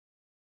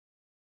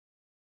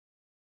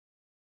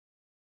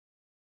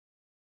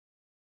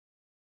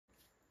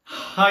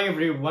Hi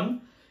everyone.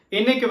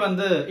 இன்னைக்கு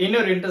வந்து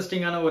இன்னொரு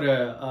இன்ட்ரஸ்டிங்கான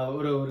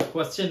ஒரு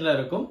क्वेश्चनல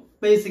இருக்கும்.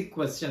 Basic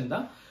question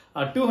தான்.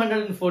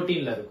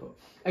 214ல இருக்கும்.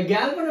 A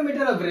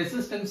galvanometer of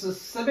resistance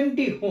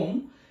 70 ohm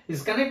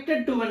is connected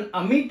to an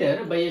ammeter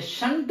by a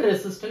shunt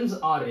resistance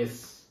Rs.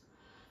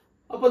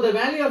 அப்போ the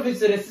value of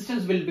its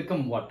resistance will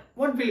become what?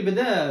 What will be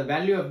the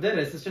value of the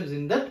resistance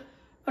in that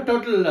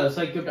total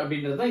circuit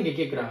அப்படின்றத இங்க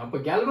கேக்குறாங்க. அப்போ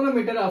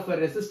galvanometer of a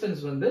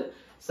resistance வந்து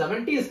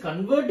 70 is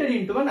converted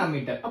into an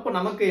ammeter. அப்போ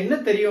நமக்கு என்ன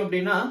தெரியும்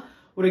அப்படின்னா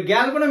ஒரு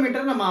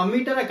galvanometer நம்ம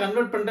ammeter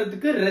கன்வெர்ட்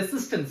பண்றதுக்கு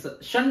ரெசிஸ்டன்ஸ்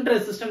shunt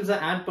ரெசிஸ்டன்ஸ்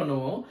ஆட்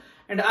பண்ணுவோம்.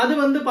 அண்ட் அது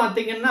வந்து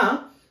பாத்தீங்கன்னா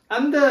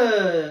அந்த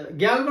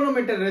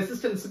galvanometer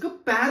ரெசிஸ்டன்ஸ்க்கு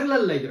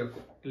parallel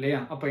இருக்கும் இல்லையா?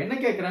 அப்போ என்ன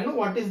கேக்குறாங்க,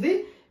 what is the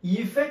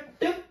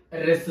effective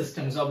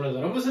resistance?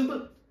 அவ்வளவுதான், ரொம்ப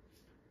சிம்பிள்.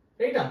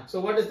 ரைட்டா? So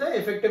what is the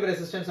effective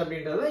resistance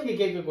அப்படின்றத இங்க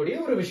கேட்கக்கூடிய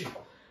ஒரு விஷயம்.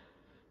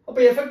 அப்போ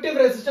effective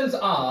resistance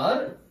R,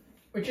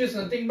 which is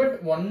nothing but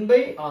 1 by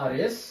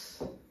Rs,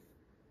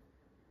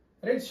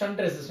 right? Shunt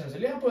resistance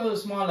இல்லையா? அப்போ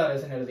small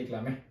rs ன்னு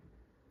எழுதிக்கலாமே,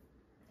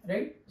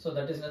 right? So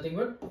that is nothing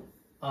but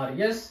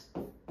Rs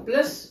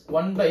plus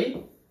 1 by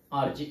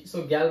Rg. So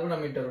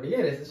galvanometer உடைய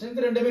resistance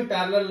ரெண்டுமே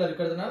parallel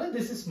இருக்கிறதுனால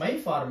this is my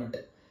format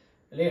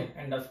இல்லையா?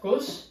 And of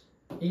course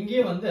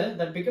இங்கே வந்து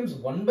that becomes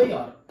 1 by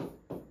R.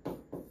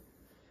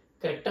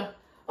 Correct?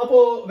 அப்போ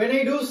when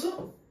I do so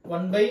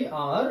 1 by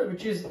R,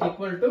 which is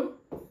equal to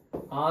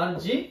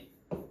Rg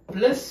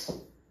plus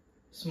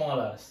small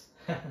rs.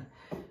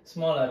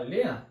 Small r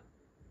இல்லையா?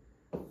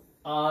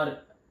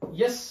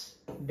 Rs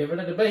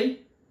divided by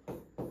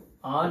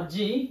Rg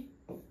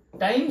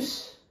times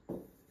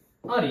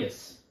Rs.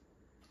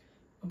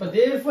 But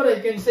therefore I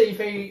can say,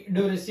 if I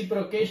do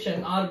reciprocation,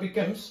 R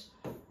becomes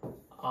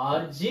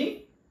Rg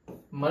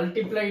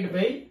multiplied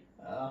by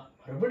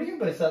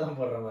மறுபடியும் பெருசா தான்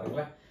போடுறேன்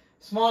பாருங்களா,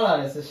 small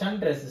rs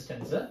shunt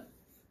resistance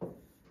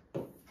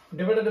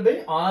divided by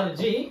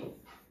Rg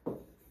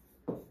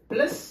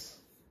plus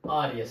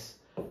Rs.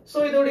 So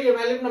இதோடைய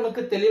value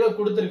நமக்கு தெளிவா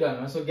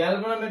கொடுத்திருக்காங்க. So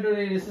galvanometer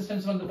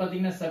resistance வந்து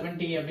பாத்தீங்கன்னா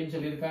 70 அப்படினு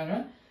சொல்லிருக்காங்க.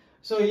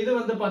 So இது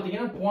வந்து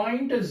பாத்தீங்கன்னா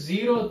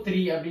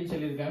 0.03 அப்படினு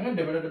சொல்லிருக்காங்க,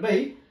 divided by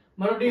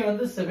மறுபடியும்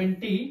வந்து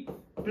 70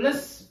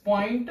 plus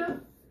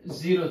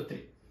 0.03.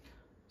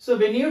 So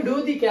when you do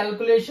the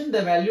calculation,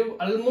 the value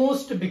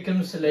almost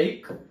becomes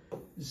like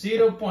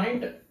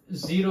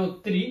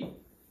 0.03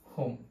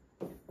 ohm.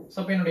 So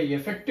அப்ப என்னோட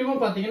எஃபெக்டிவா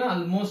பாத்தீங்கன்னா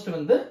almost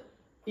வந்து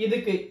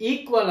இதுக்கு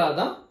ஈக்குவலா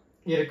தான்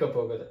இருக்க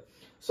போகுது.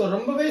 So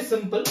ரொம்பவே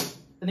சிம்பிள்,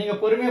 நீங்க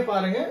பொறுமையா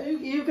பாருங்க.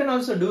 You can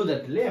also do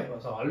that இல்லையா?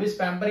 So always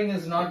pampering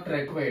is not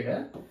required.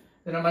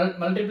 இத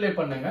மல்டிப்ளை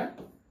பண்ணுங்க,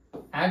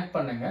 ஆட்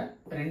பண்ணுங்க,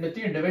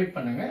 ரெண்டுத்தையும் டிவைட்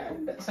பண்ணுங்க,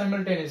 and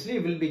simultaneously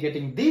you will be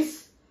getting these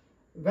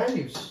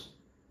values.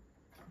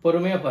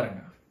 பொறுமையா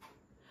பாருங்க.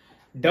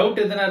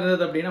 டவுட் எதனா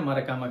இருந்தது அப்படின்னா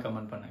மறக்காம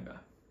கமெண்ட் பண்ணுங்க.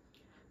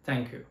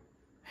 Thank you.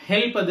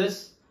 Help others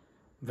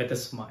with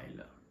a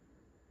smile.